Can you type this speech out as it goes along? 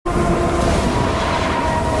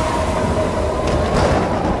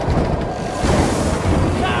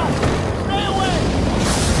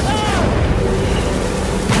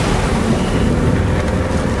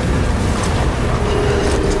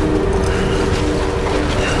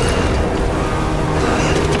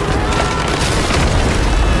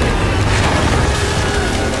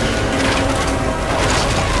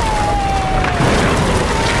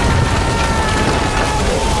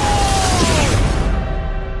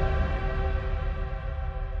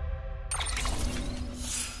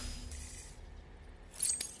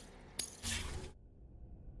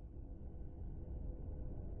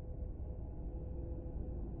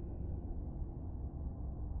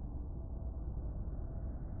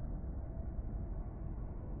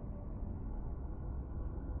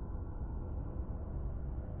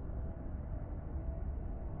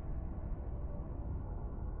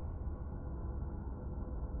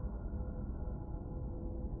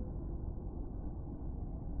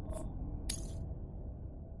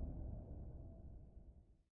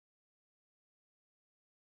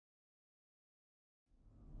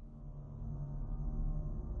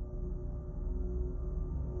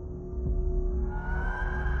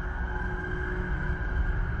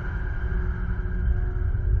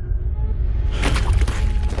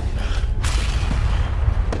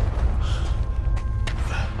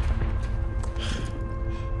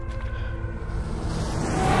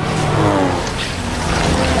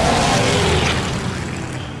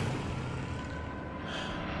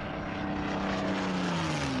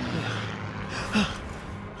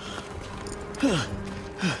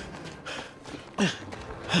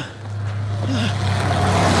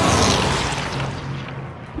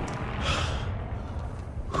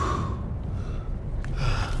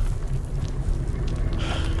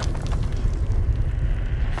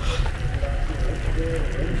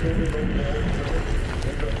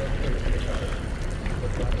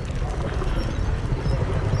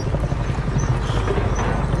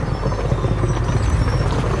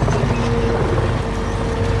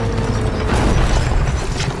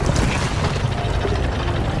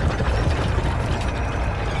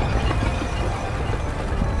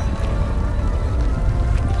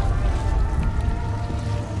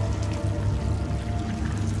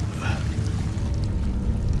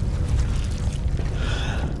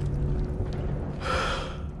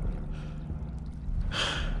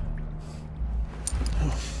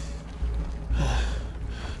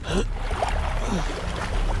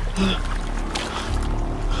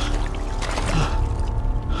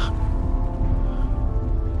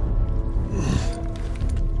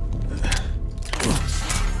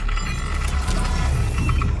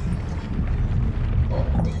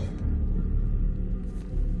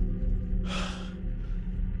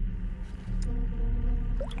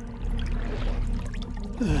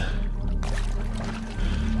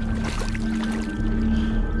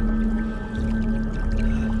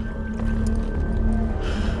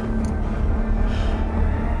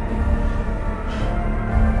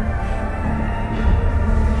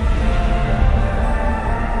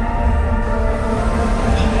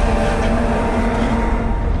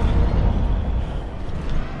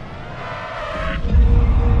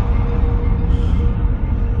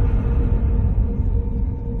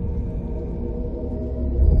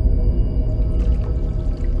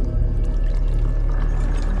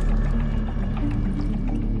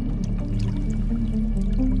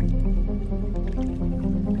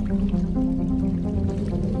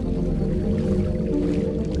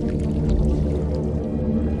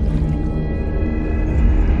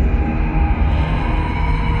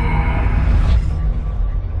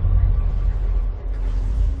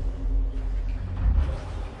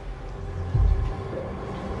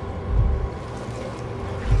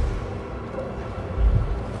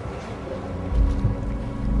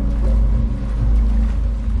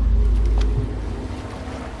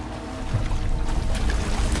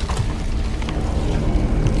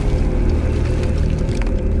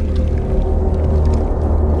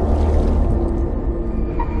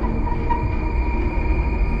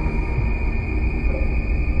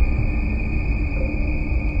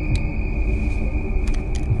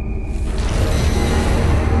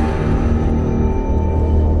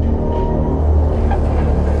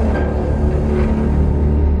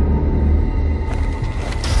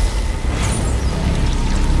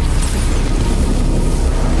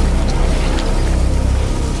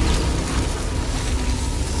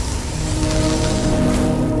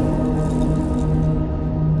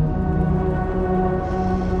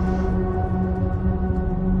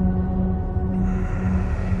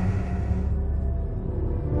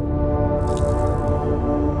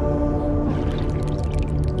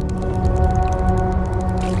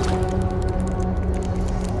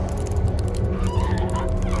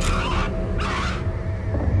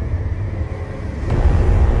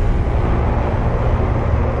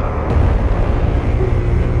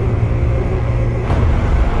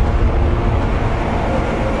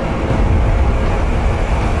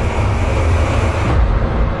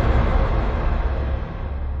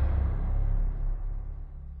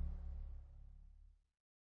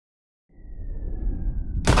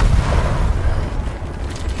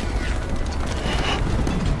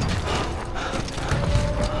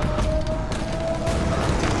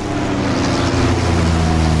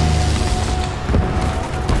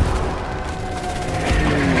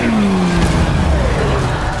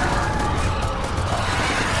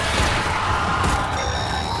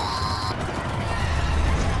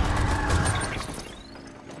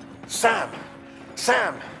Sam!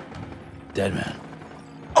 Sam! Dead man.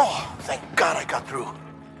 Oh, thank God I got through.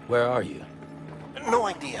 Where are you? No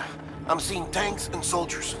idea. I'm seeing tanks and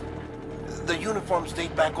soldiers. The uniforms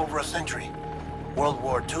date back over a century. World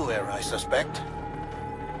War II era, I suspect.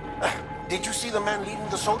 Did you see the man leading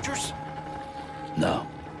the soldiers? No.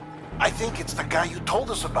 I think it's the guy you told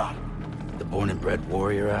us about. The born and bred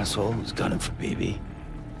warrior asshole who's gunning for BB?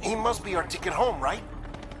 He must be our ticket home, right?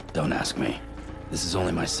 Don't ask me. This is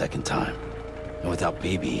only my second time. And without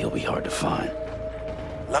BB, he'll be hard to find.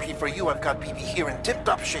 Lucky for you, I've got BB here in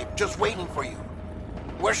tip-top shape, just waiting for you.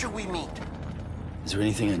 Where should we meet? Is there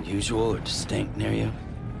anything unusual or distinct near you?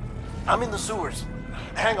 I'm in the sewers.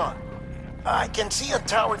 Hang on. I can see a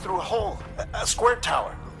tower through a hole. A square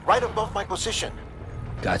tower, right above my position.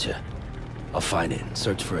 Gotcha. I'll find it and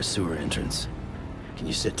search for a sewer entrance. Can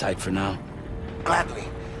you sit tight for now? Gladly.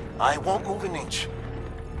 I won't move an inch.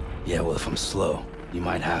 Yeah, well, if I'm slow, you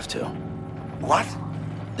might have to. What?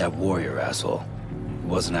 That warrior asshole. He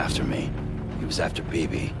wasn't after me. He was after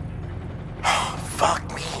BB.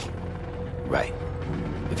 Fuck me. Right.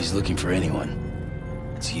 If he's looking for anyone,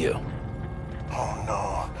 it's you. Oh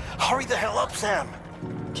no. Hurry the hell up, Sam.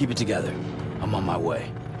 Keep it together. I'm on my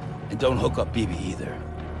way. And don't hook up BB either.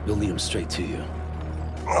 You'll lead him straight to you.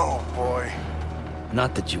 Oh boy.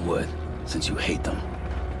 Not that you would, since you hate them.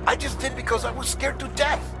 I just did because I was scared to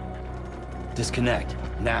death. Disconnect,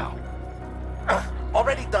 now.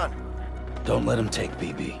 Already done. Don't let him take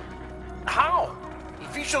BB. How?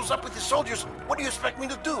 If he shows up with his soldiers, what do you expect me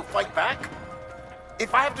to do? Fight back?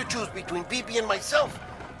 If I have to choose between BB and myself,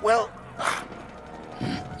 well...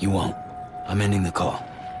 You won't. I'm ending the call.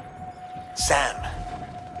 Sam.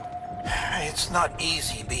 It's not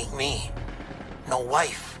easy being me. No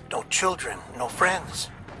wife, no children, no friends.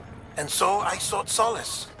 And so I sought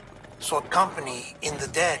solace. Sought company in the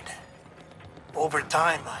dead. Over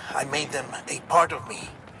time, I made them a part of me.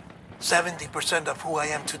 70% of who I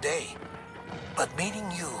am today. But meeting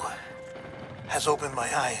you has opened my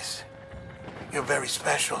eyes. You're very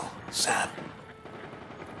special, Sam.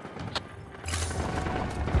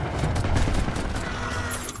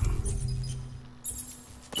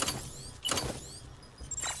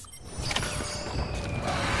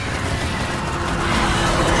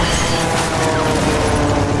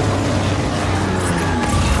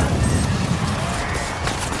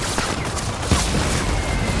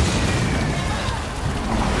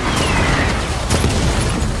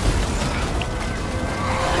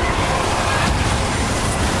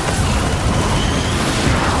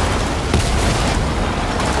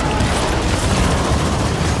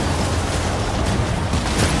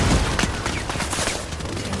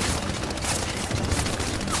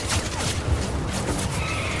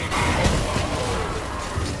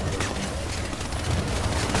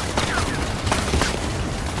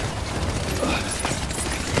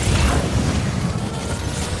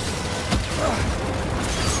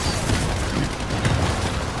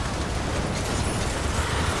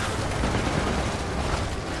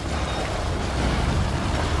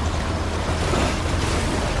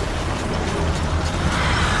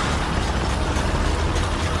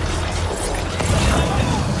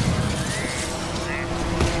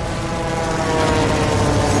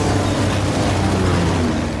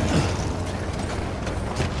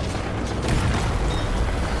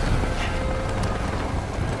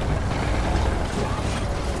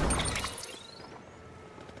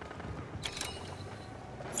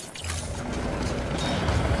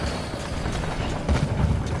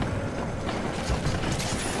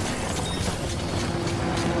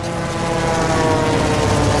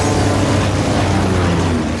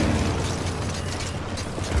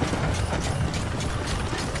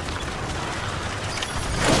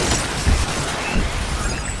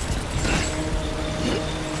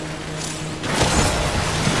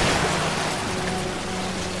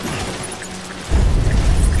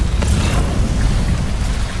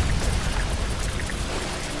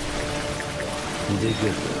 You did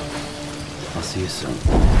good, Will. I'll see you soon.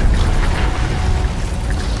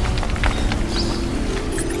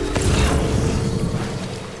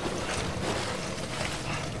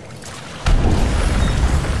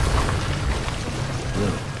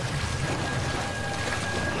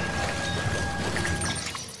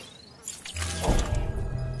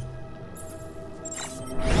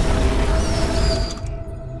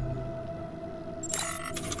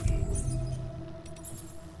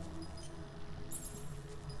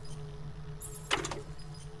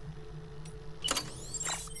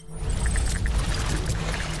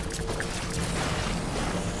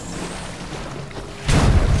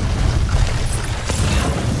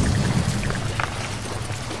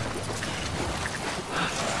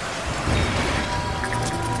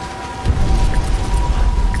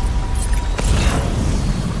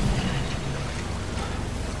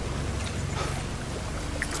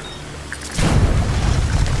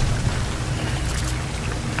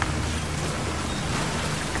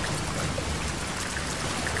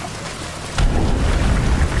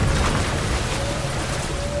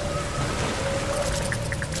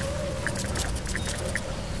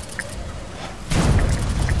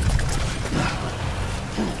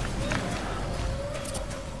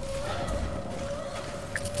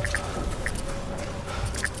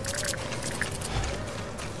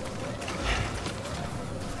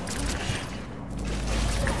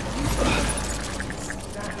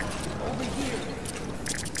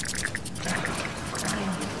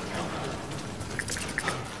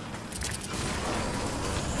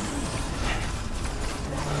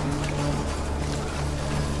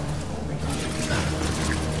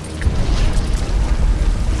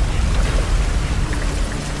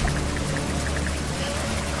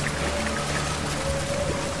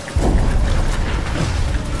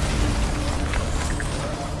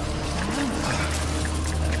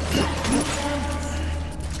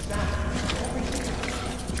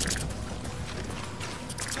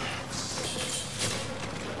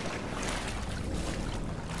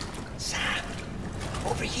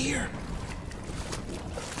 here.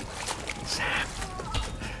 Sam.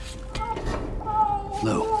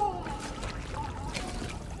 Lou.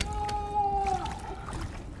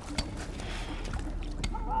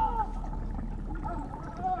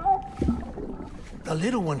 The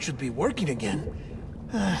little one should be working again.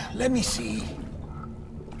 Let me see.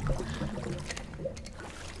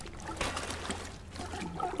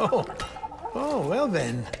 Oh, well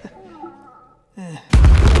then.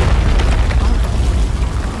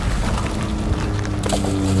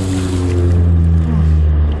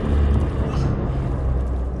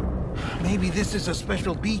 Maybe this is a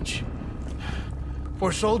special beach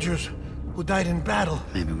for soldiers who died in battle.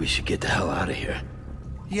 Maybe we should get the hell out of here.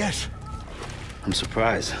 Yes. I'm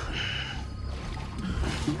surprised.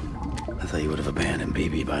 I thought you would have abandoned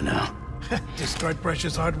BB by now. Destroyed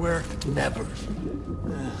precious hardware? Never.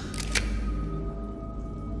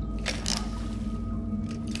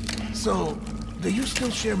 So, do you still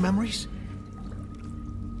share memories?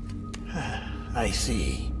 I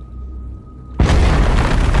see.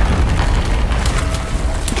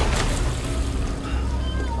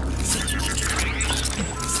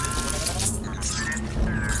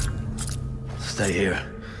 Stay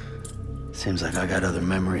here. Seems like I got other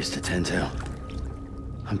memories to tend to.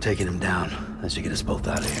 I'm taking him down. That should get us both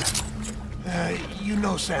out of here. You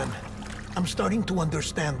know, Sam, I'm starting to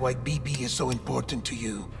understand why BB is so important to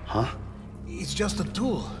you. Huh? It's just a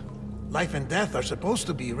tool. Life and death are supposed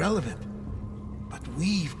to be irrelevant. But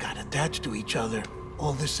we've got attached to each other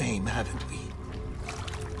all the same, haven't we?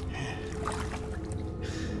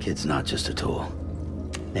 Kid's not just a tool.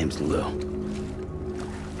 Name's Lou.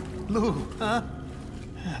 Lou, huh?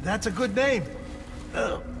 That's a good name.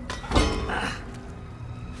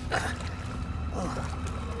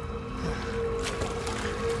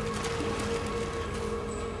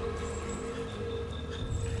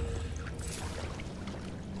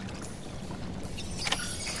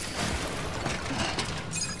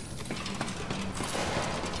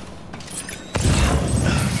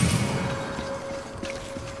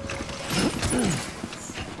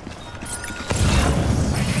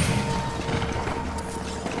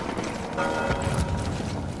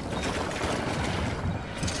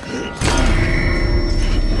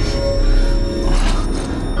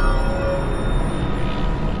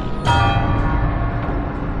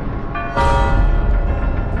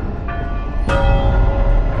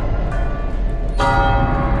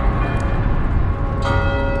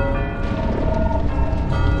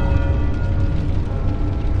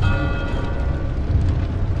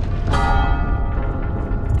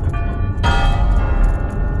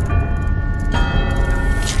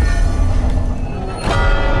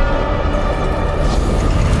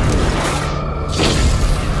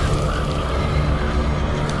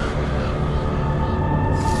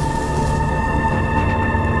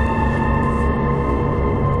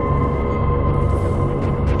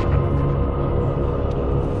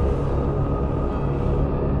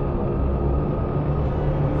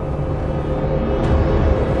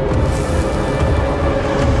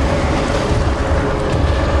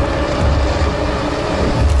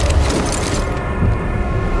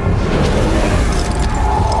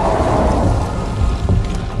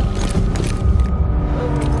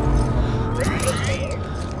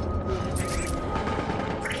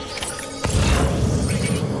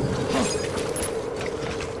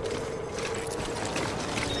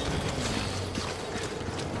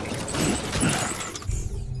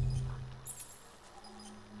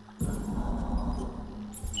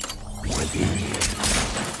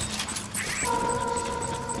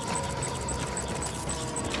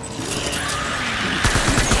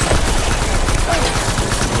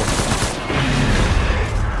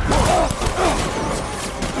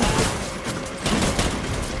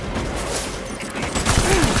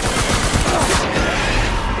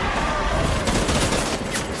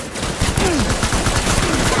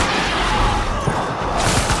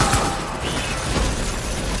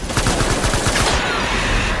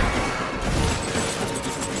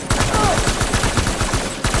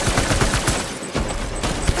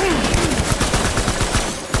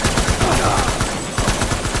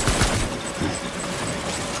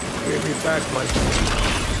 back, Mike.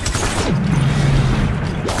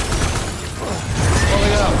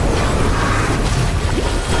 Pulling out.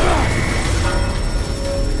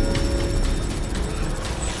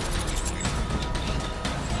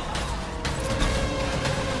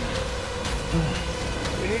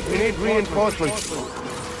 We need reinforcements.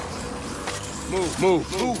 Move.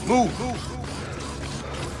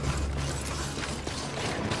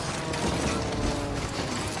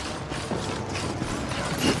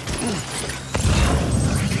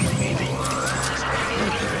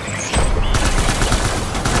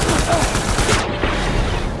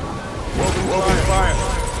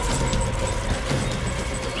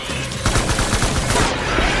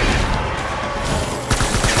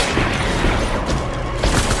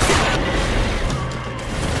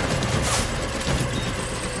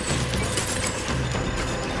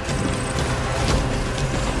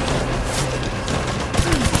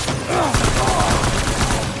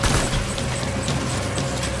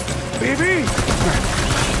 baby!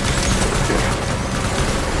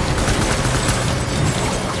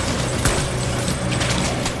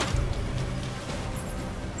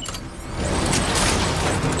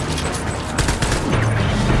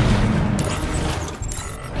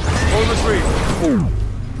 Hold the tree.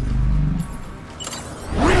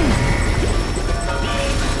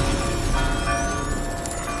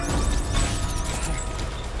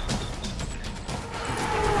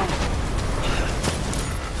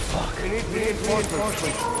 We need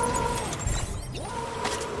reinforcements.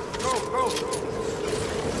 Go!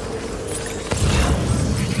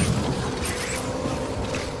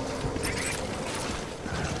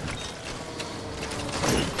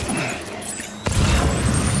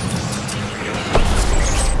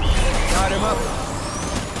 Got him up.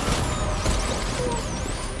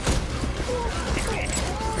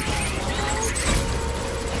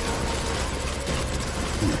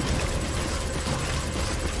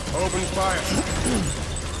 Open fire.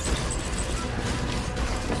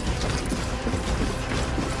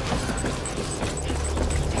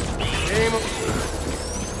 Aim.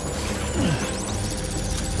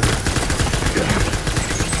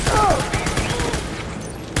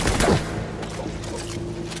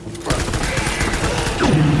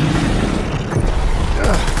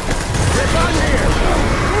 Get on here.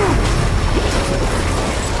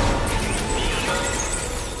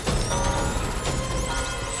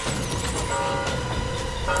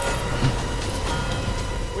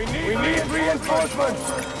 We need reinforcements!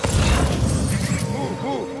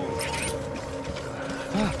 Move!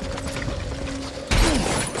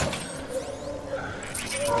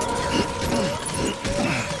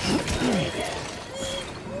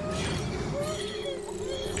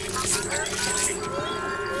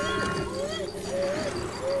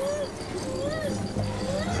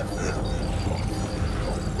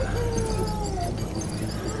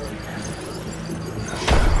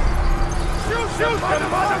 Shoot the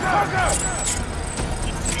motherfucker!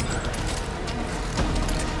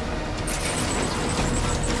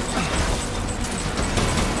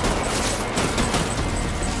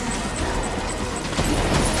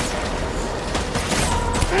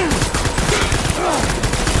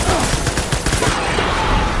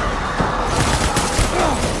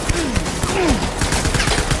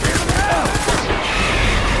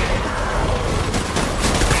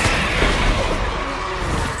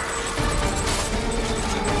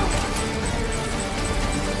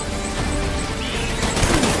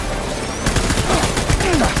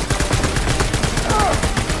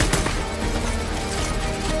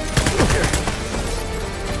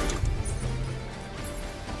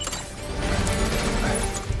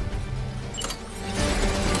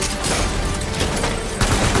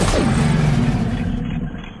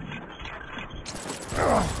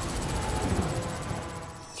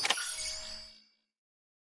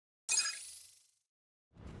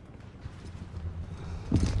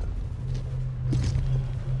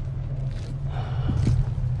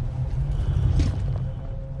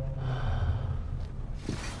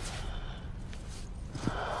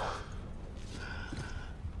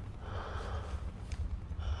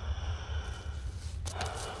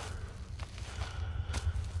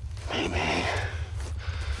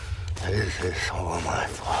 This is all my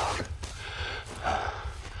fault.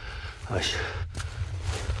 I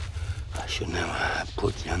should never have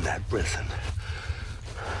put you in that prison.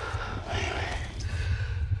 Maybe.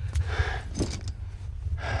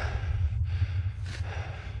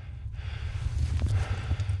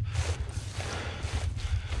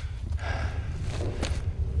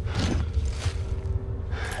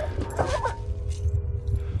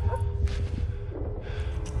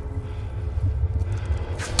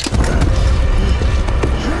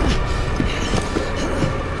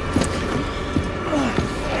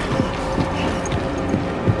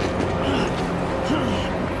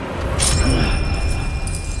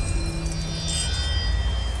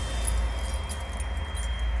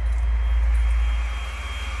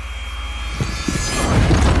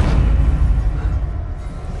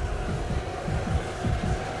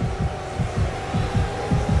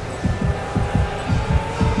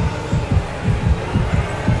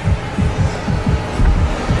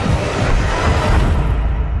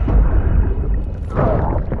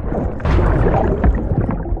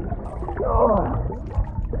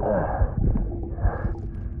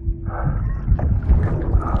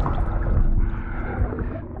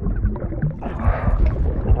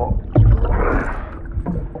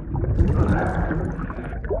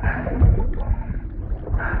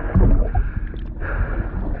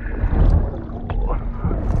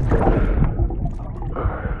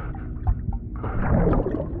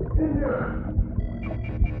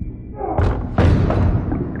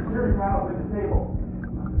 panels at the table.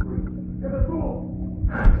 Get the tool!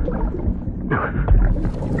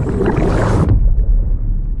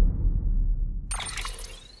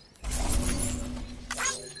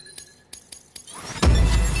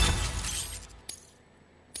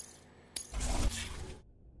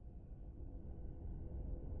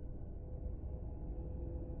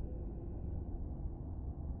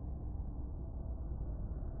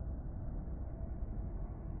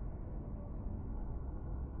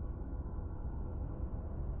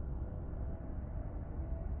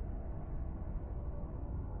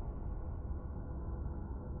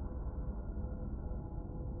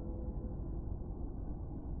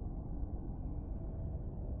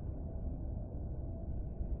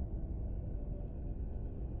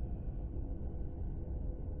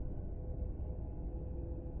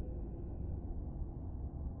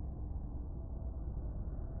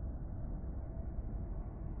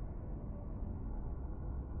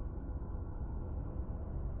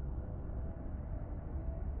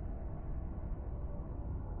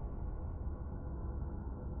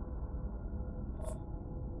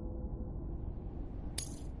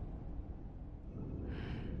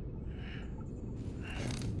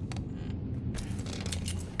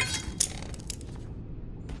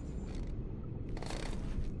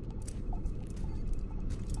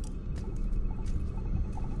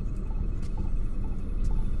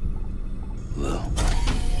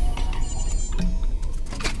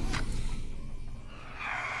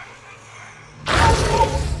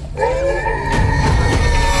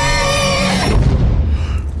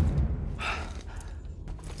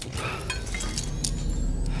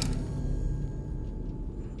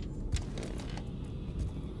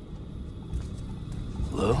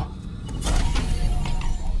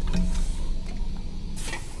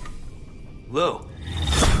 Lou.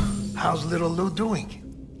 How's little Lou doing?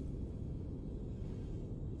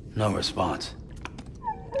 No response.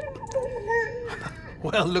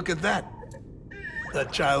 Well, look at that. The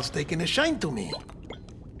child's taking a shine to me.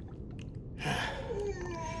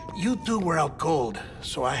 You two were out cold,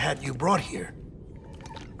 so I had you brought here.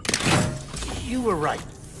 You were right.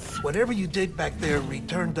 Whatever you did back there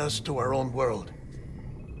returned us to our own world.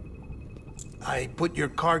 I put your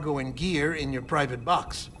cargo and gear in your private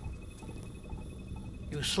box.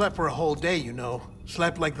 You slept for a whole day, you know.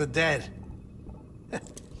 Slept like the dead.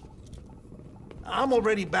 I'm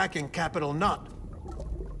already back in Capital Knot.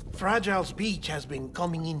 Fragile's beach has been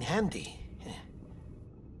coming in handy.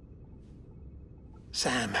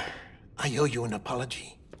 Sam, I owe you an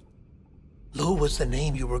apology. Lou was the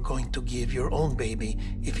name you were going to give your own baby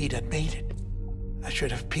if he'd had made it. I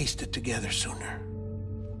should have pieced it together sooner.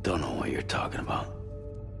 Don't know what you're talking about.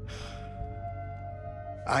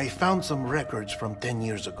 I found some records from 10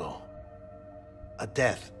 years ago. A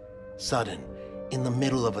death, sudden, in the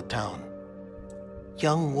middle of a town.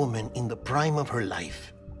 Young woman in the prime of her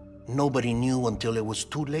life. Nobody knew until it was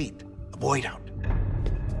too late. A void out.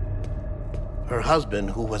 Her husband,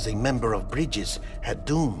 who was a member of Bridges, had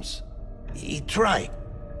dooms. He tried,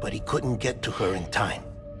 but he couldn't get to her in time.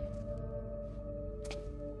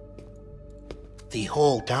 The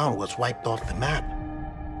whole town was wiped off the map,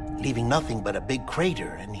 leaving nothing but a big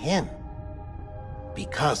crater and him.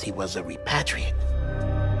 Because he was a repatriate.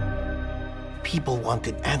 People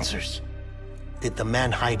wanted answers. Did the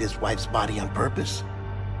man hide his wife's body on purpose?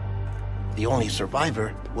 The only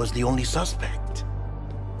survivor was the only suspect.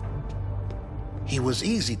 He was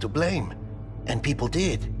easy to blame, and people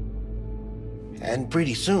did. And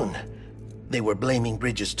pretty soon, they were blaming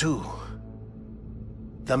Bridges too.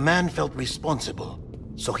 The man felt responsible,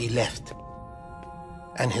 so he left.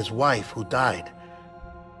 And his wife, who died,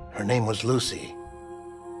 her name was Lucy.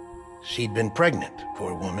 She'd been pregnant,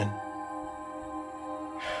 poor woman.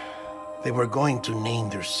 They were going to name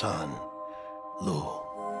their son Lou.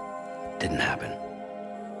 Didn't happen.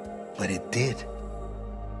 But it did.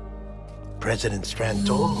 President Strand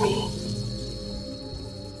told me.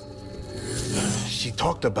 She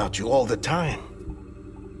talked about you all the time.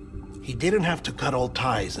 He didn't have to cut all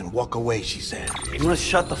ties and walk away, she said. You wanna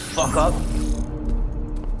shut the fuck up?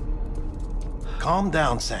 Calm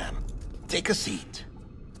down, Sam. Take a seat.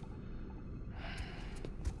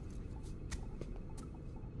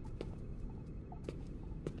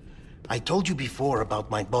 I told you before about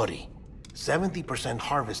my body. 70%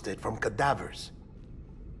 harvested from cadavers.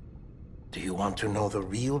 Do you want to know the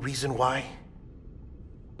real reason why?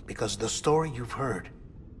 Because the story you've heard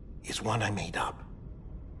is one I made up.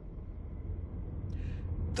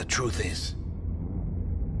 The truth is,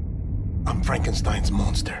 I'm Frankenstein's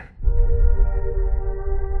monster.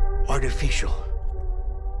 Artificial,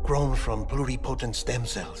 grown from pluripotent stem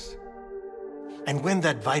cells. And when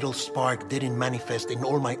that vital spark didn't manifest in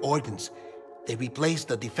all my organs, they replaced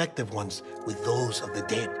the defective ones with those of the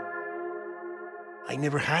dead. I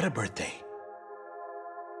never had a birthday.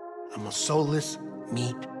 I'm a soulless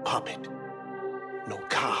meat puppet. No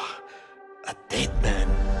car, a dead man.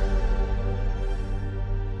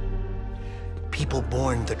 People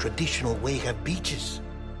born the traditional way have beaches.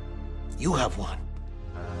 You have one.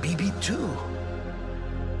 BB too.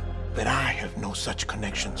 But I have no such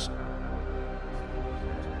connections.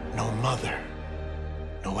 No mother,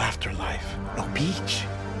 no afterlife, no beach.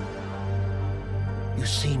 You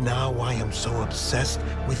see now why I'm so obsessed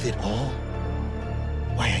with it all?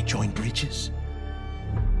 Why I joined Bridges?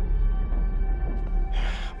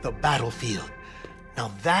 The battlefield.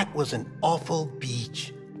 Now that was an awful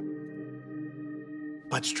beach.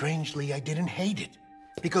 But strangely, I didn't hate it,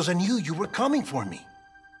 because I knew you were coming for me.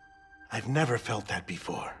 I've never felt that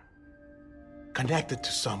before. Connected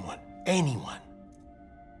to someone, anyone.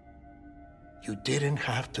 You didn't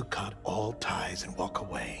have to cut all ties and walk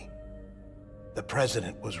away. The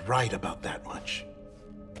president was right about that much.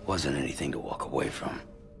 Wasn't anything to walk away from.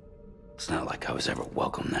 It's not like I was ever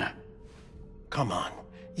welcome there. Come on,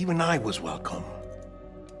 even I was welcome.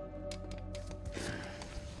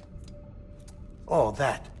 Oh,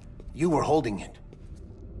 that. You were holding it.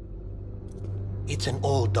 It's an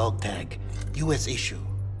old dog tag, US issue.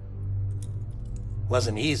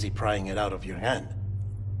 Wasn't easy prying it out of your hand.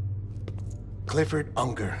 Clifford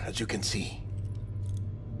Unger, as you can see.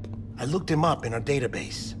 I looked him up in our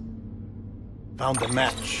database. Found a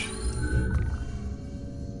match.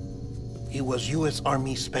 He was US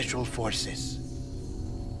Army Special Forces.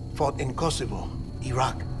 Fought in Kosovo,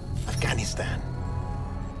 Iraq, Afghanistan.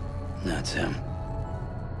 That's him.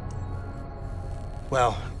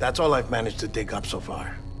 Well, that's all I've managed to dig up so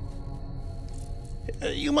far.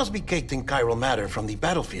 You must be caked in chiral matter from the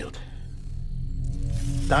battlefield.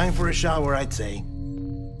 Time for a shower, I'd say.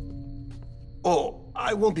 Oh,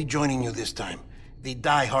 I won't be joining you this time. The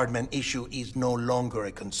Die Hardman issue is no longer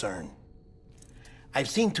a concern. I've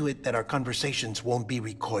seen to it that our conversations won't be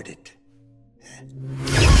recorded.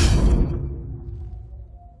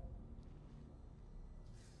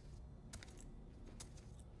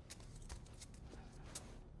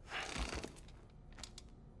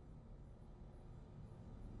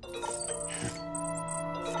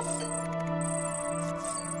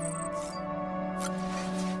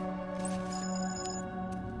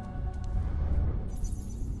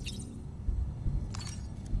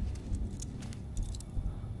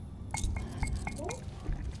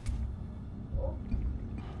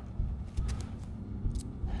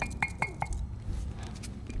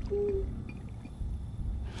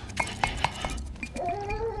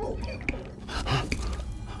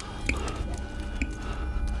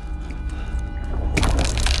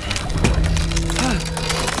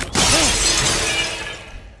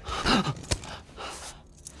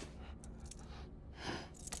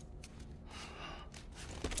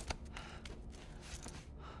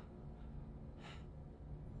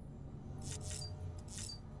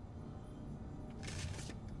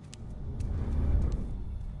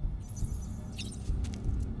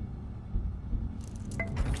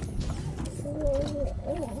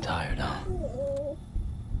 Tired, huh?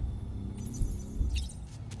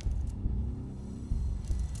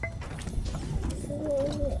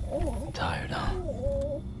 Tired, huh?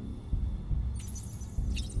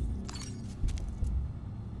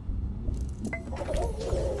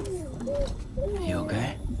 You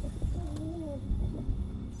okay?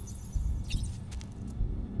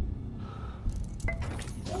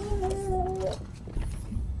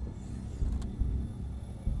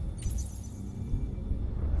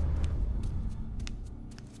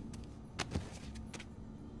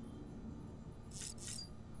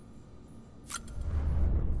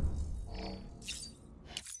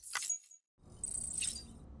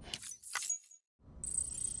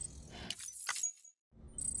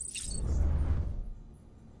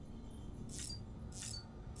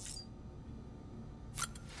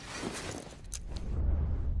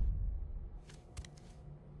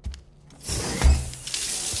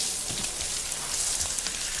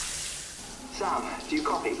 Sam, do you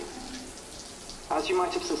copy? As you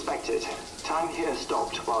might have suspected, time here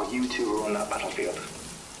stopped while you two were on that battlefield.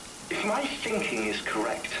 If my thinking is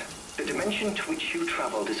correct, the dimension to which you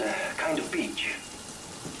traveled is a kind of beach.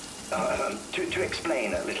 To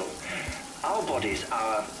explain a little, our bodies,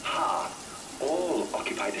 our ha, all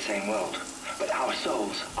occupy the same world, but our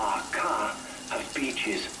souls, our ka, have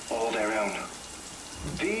beaches all their own.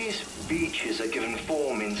 These beaches are given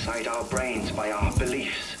form inside our brains by our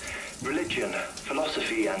beliefs, religion,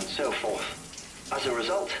 philosophy, and so forth. As a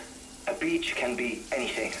result, A beach can be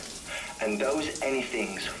anything, and those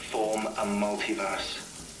anythings form a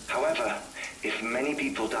multiverse. However, if many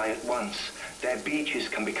people die at once, their beaches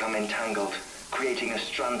can become entangled, creating a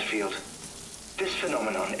strand field. This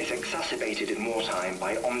phenomenon is exacerbated in wartime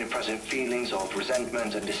by omnipresent feelings of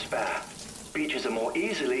resentment and despair. Beaches are more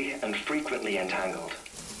easily and frequently entangled.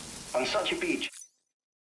 On such a beach,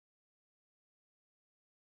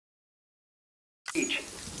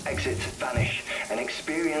 exits vanish, and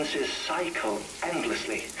experiences cycle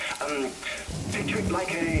endlessly. Picture it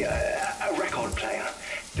like a record player.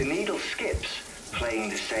 The needle skips, playing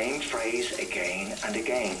the same phrase again and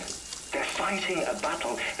again. They're fighting a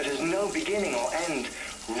battle that has no beginning or end.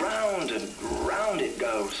 Round and round it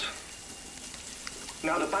goes.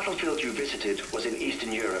 Now, the battlefield you visited was in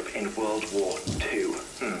Eastern Europe in World War II.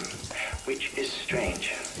 Which is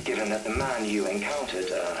strange, given that the man you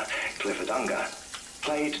encountered, Clifford Unger,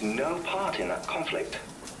 played no part in that conflict.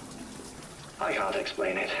 I can't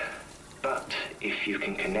explain it, but if you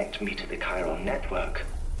can connect me to the chiral network,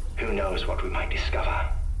 who knows what we might discover.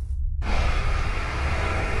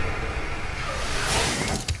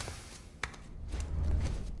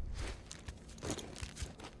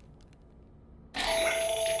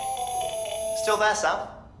 Still there, Sam?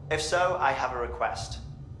 If so, I have a request.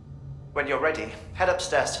 When you're ready, head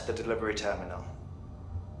upstairs to the delivery terminal.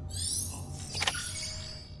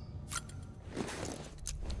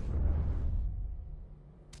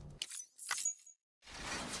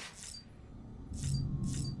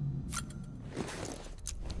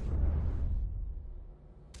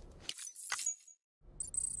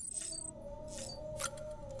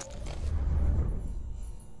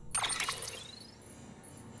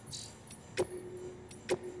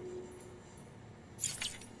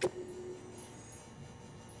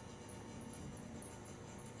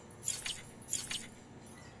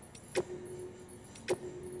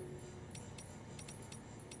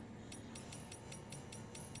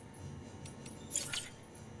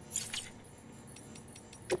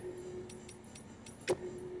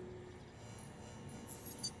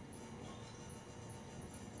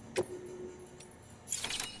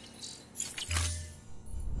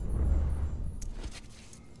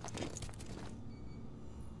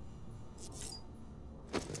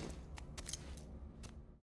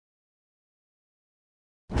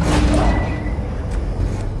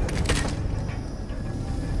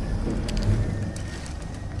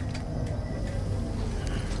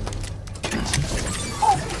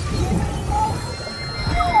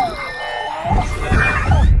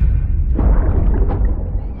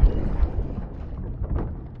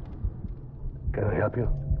 Help you?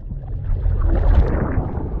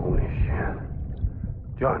 Holy shit.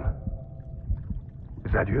 John,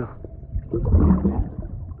 is that you?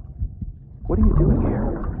 What are you doing here?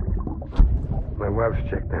 My wife's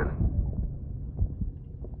checked in.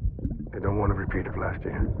 They don't want a repeat of last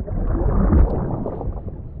year.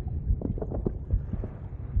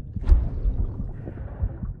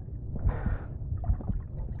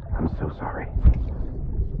 I'm so sorry.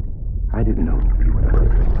 I didn't know you were the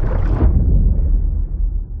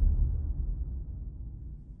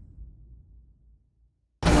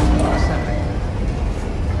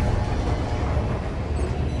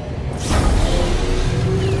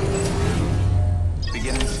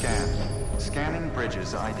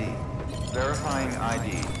ID. Verifying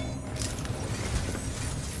ID.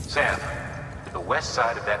 Sam, the west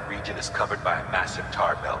side of that region is covered by a massive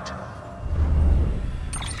tar belt.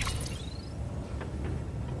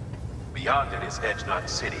 Beyond it is Edgenot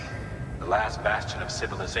City, the last bastion of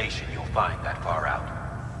civilization you'll find that far out.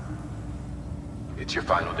 It's your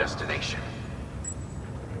final destination.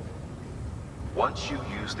 Once you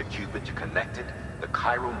use the Cupid to connect it, the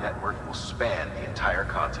chiral network will span the entire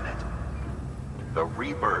continent. The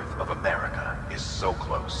rebirth of America is so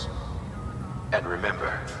close. And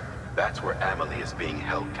remember, that's where Amelie is being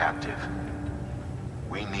held captive.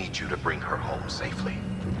 We need you to bring her home safely.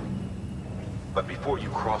 But before you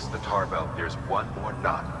cross the tar belt, there's one more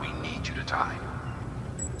knot we need you to tie.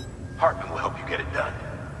 Hartman will help you get it done.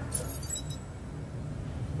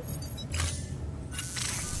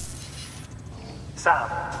 Sam,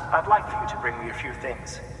 I'd like for you to bring me a few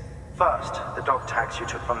things. First, the dog tags you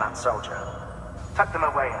took from that soldier. Tuck them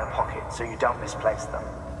away in a pocket so you don't misplace them.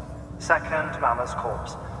 Second, Mama's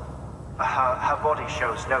corpse. Her body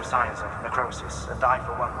shows no signs of necrosis, and I,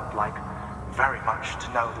 for one, would like very much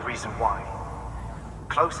to know the reason why.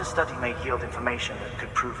 Closer study may yield information that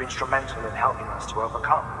could prove instrumental in helping us to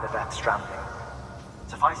overcome the Death Stranding.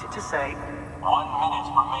 Suffice it to say, 1 minute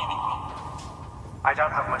remaining. I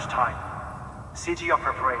don't have much time. See to your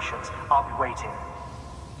preparations. I'll be waiting.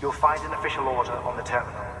 You'll find an official order on the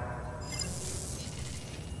terminal.